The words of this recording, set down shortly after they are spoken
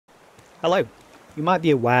Hello. You might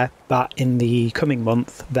be aware that in the coming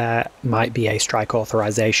month there might be a strike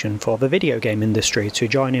authorization for the video game industry to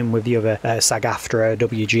join in with the other SAG-AFTRA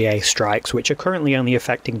WGA strikes, which are currently only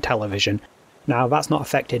affecting television. Now, that's not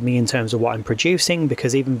affected me in terms of what I'm producing,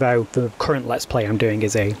 because even though the current Let's Play I'm doing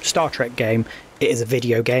is a Star Trek game, it is a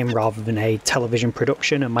video game rather than a television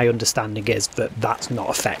production, and my understanding is that that's not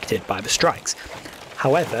affected by the strikes.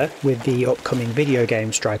 However, with the upcoming video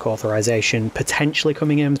game strike authorization potentially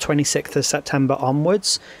coming in the 26th of September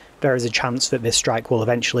onwards, there is a chance that this strike will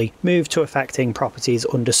eventually move to affecting properties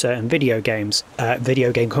under certain video game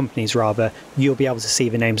companies rather. You'll be able to see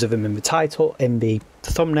the names of them in the title, in the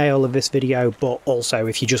thumbnail of this video, but also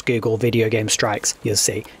if you just Google video game strikes, you'll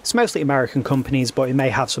see. It's mostly American companies, but it may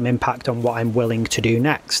have some impact on what I'm willing to do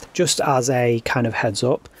next. Just as a kind of heads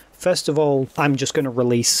up, first of all, I'm just going to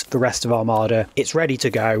release the rest of Armada. It's ready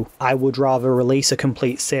to go. I would rather release a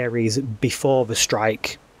complete series before the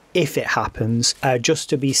strike, if it happens, just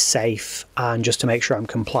to be safe and just to make sure I'm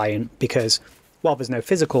compliant, because while there's no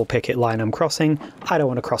physical picket line I'm crossing, I don't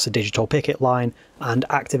want to cross a digital picket line, and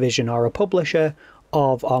Activision are a publisher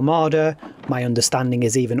of Armada. My understanding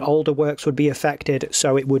is even older works would be affected,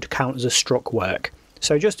 so it would count as a struck work.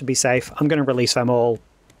 So just to be safe, I'm going to release them all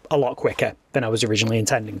a lot quicker than I was originally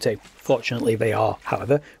intending to. Fortunately, they are,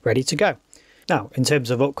 however, ready to go. Now, in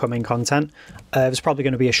terms of upcoming content, there's probably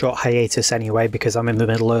going to be a short hiatus anyway, because I'm in the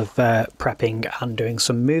middle of prepping and doing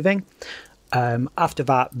some moving. After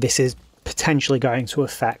that, this is potentially going to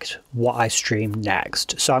affect what I stream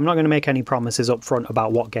next. So I'm not going to make any promises up front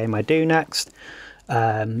about what game I do next,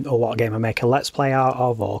 or what game I make a Let's Play out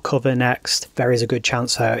of or cover next. There is a good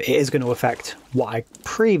chance it is going to affect what I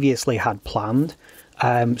previously had planned.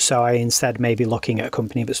 So I instead may be looking at a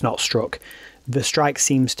company that's not struck. The strike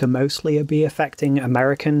seems to mostly be affecting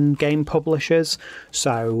American game publishers,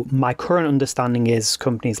 so my current understanding is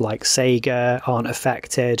companies like Sega aren't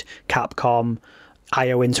affected, Capcom,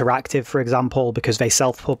 IO Interactive, for example, because they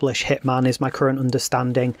self-publish Hitman is my current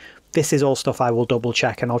understanding. This is all stuff I will double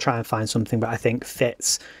check, and I'll try and find something that I think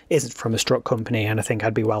fits, isn't from a struck company, and I think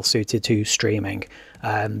I'd be well suited to streaming.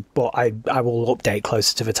 But I will update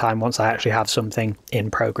closer to the time once I actually have something in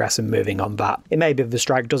progress and moving on that. It may be the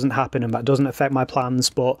strike doesn't happen and that doesn't affect my plans,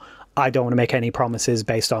 but I don't want to make any promises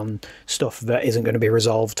based on stuff that isn't going to be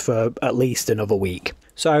resolved for at least another week.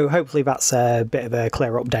 So hopefully that's a bit of a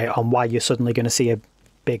clear update on why you're suddenly going to see a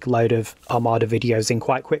big load of Armada videos in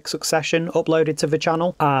quite quick succession uploaded to the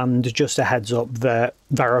channel, and just a heads up that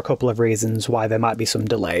there are a couple of reasons why there might be some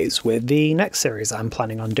delays with the next series I'm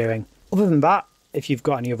planning on doing. Other than that, if you've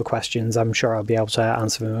got any other questions, I'm sure I'll be able to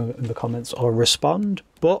answer them in the comments or respond.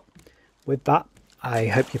 But with that, I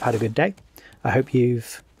hope you've had a good day. I hope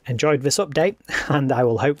you've enjoyed this update, and I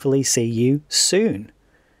will hopefully see you soon.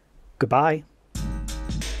 Goodbye.